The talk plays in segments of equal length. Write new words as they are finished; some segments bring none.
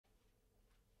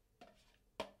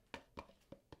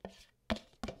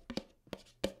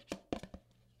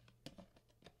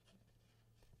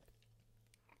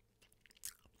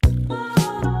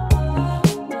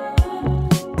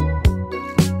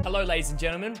Hello ladies and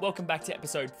gentlemen, welcome back to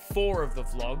episode 4 of the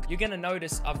vlog. You're gonna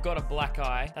notice I've got a black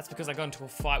eye. That's because I got into a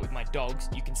fight with my dogs.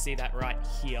 You can see that right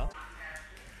here.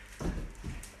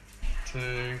 2,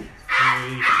 3,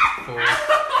 4.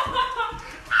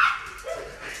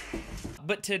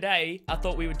 But today, I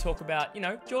thought we would talk about,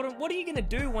 Jordan, what are you gonna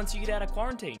do once you get out of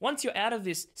quarantine? Once you're out of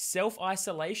this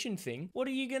self-isolation thing, what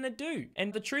are you gonna do?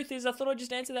 And the truth is, I thought I'd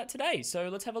just answer that today, so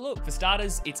let's have a look. For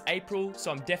starters, it's April,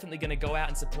 so I'm definitely gonna go out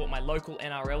and support my local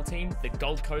NRL team, the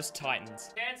Gold Coast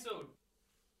Titans. Cancelled.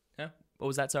 Huh? What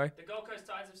was that, sorry? The Gold Coast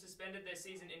Titans have suspended their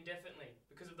season indefinitely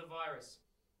because of the virus.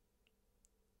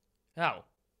 Oh.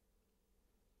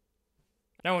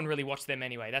 No one really watched them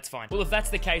anyway, that's fine. Well, if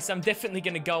that's the case, I'm definitely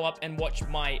gonna go up and watch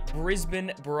my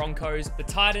Brisbane Broncos. The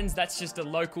Titans, that's just a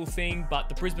local thing, but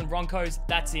the Brisbane Broncos,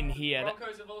 that's in here.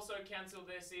 Broncos have also cancelled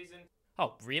their season.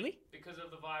 Oh, really? Because of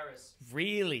the virus.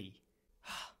 Really?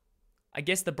 I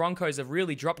guess the Broncos have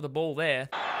really dropped the ball there.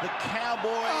 The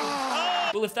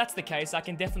Cowboys. Well, if that's the case, I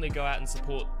can definitely go out and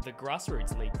support the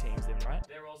grassroots league teams then, right?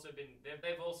 They've also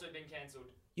been cancelled.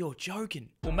 You're joking.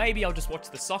 Well, maybe I'll just watch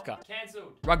the soccer.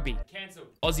 Cancelled. Rugby. Cancelled.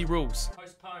 Aussie rules.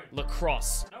 Postponed.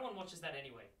 Lacrosse. No one watches that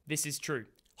anyway. This is true.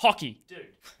 Hockey. Dude.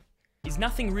 Is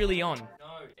nothing really on?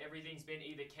 No, everything's been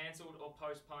either cancelled or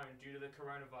postponed due to the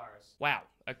coronavirus. Wow,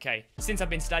 okay. Since I've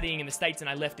been studying in the States and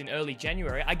I left in early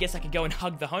January, I guess I could go and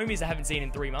hug the homies I haven't seen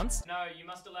in 3 months. No, you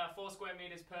must allow 4 square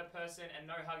meters per person and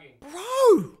no hugging.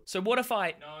 Bro! So what if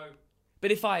I... No.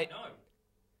 But if I... No.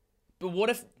 But what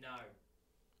if... No.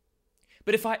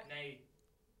 But if I... Nay.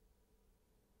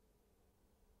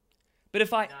 But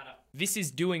if I... Nada. This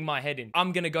is doing my head in.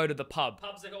 I'm gonna go to the pub.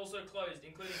 Pubs are also closed,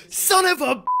 including... Son of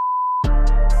a...